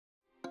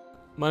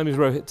My name is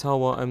Rohit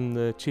Talwar. I'm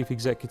the Chief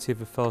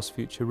Executive of Fast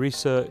Future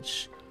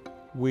Research.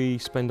 We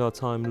spend our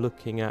time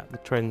looking at the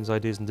trends,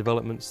 ideas and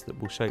developments that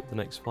will shape the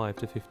next 5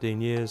 to 15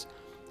 years.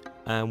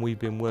 And we've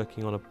been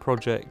working on a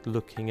project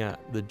looking at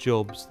the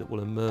jobs that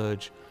will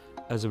emerge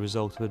as a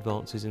result of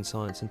advances in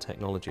science and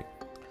technology.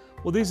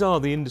 Well, these are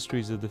the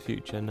industries of the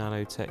future: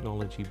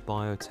 nanotechnology,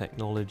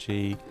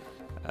 biotechnology,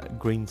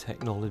 green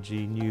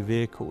technology, new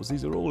vehicles.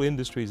 These are all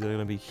industries that are going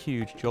to be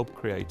huge job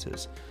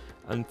creators.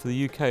 And for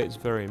the UK, it's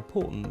very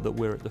important that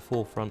we're at the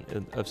forefront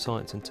of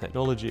science and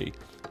technology,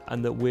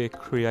 and that we're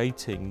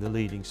creating the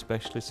leading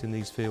specialists in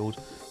these fields,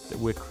 that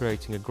we're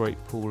creating a great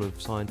pool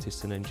of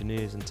scientists and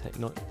engineers and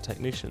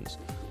technicians.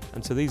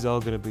 And so these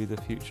are going to be the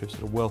future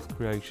sort of wealth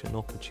creation,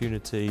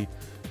 opportunity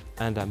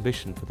and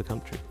ambition for the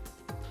country.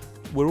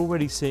 We're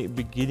already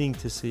beginning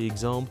to see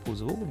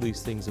examples of all of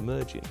these things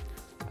emerging.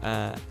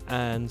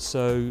 And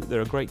so there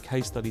are great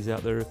case studies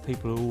out there of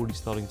people who are already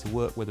starting to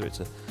work, whether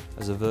it's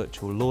as a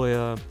virtual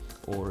lawyer,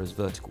 or as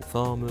vertical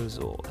farmers,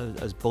 or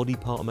as body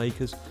part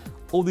makers.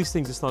 All these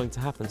things are starting to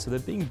happen, so they're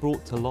being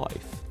brought to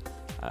life.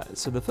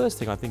 So the first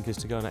thing I think is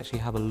to go and actually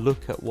have a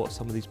look at what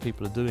some of these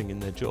people are doing in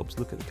their jobs,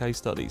 look at the case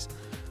studies.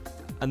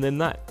 And then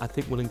that, I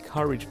think, will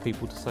encourage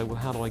people to say, well,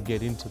 how do I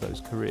get into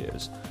those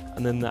careers?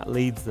 And then that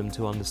leads them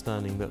to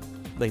understanding that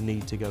they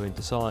need to go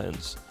into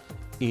science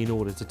in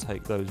order to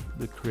take the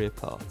career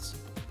paths.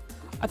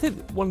 I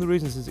think one of the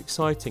reasons it's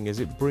exciting is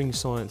it brings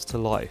science to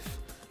life.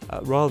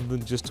 Rather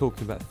than just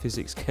talking about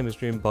physics,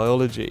 chemistry and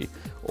biology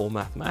or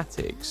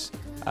mathematics,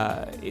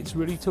 it's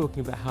really talking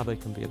about how they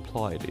can be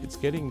applied. It's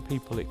getting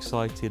people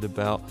excited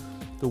about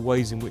the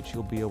ways in which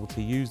you'll be able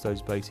to use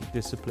those basic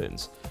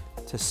disciplines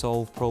to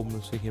solve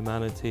problems for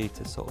humanity,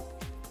 to solve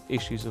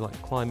issues like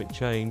climate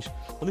change.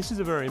 Well, this is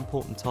a very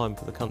important time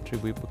for the country.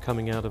 We're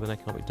coming out of an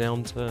economic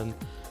downturn.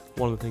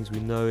 One of the things we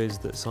know is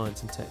that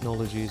science and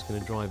technology is going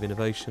to drive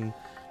innovation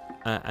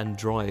and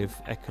drive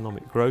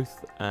economic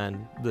growth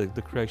and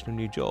the creation of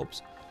new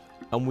jobs.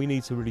 And we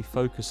need to really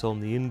focus on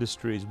the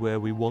industries where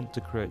we want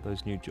to create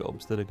those new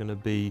jobs that are going to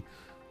be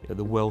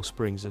the well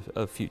springs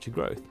of future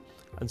growth.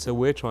 And so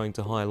we're trying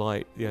to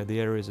highlight the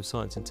areas of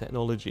science and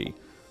technology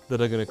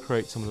that are going to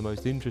create some of the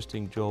most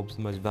interesting jobs,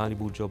 the most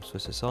valuable jobs for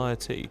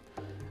society,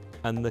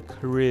 and the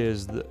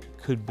careers that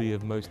could be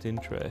of most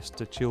interest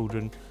to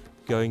children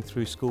going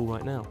through school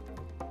right now.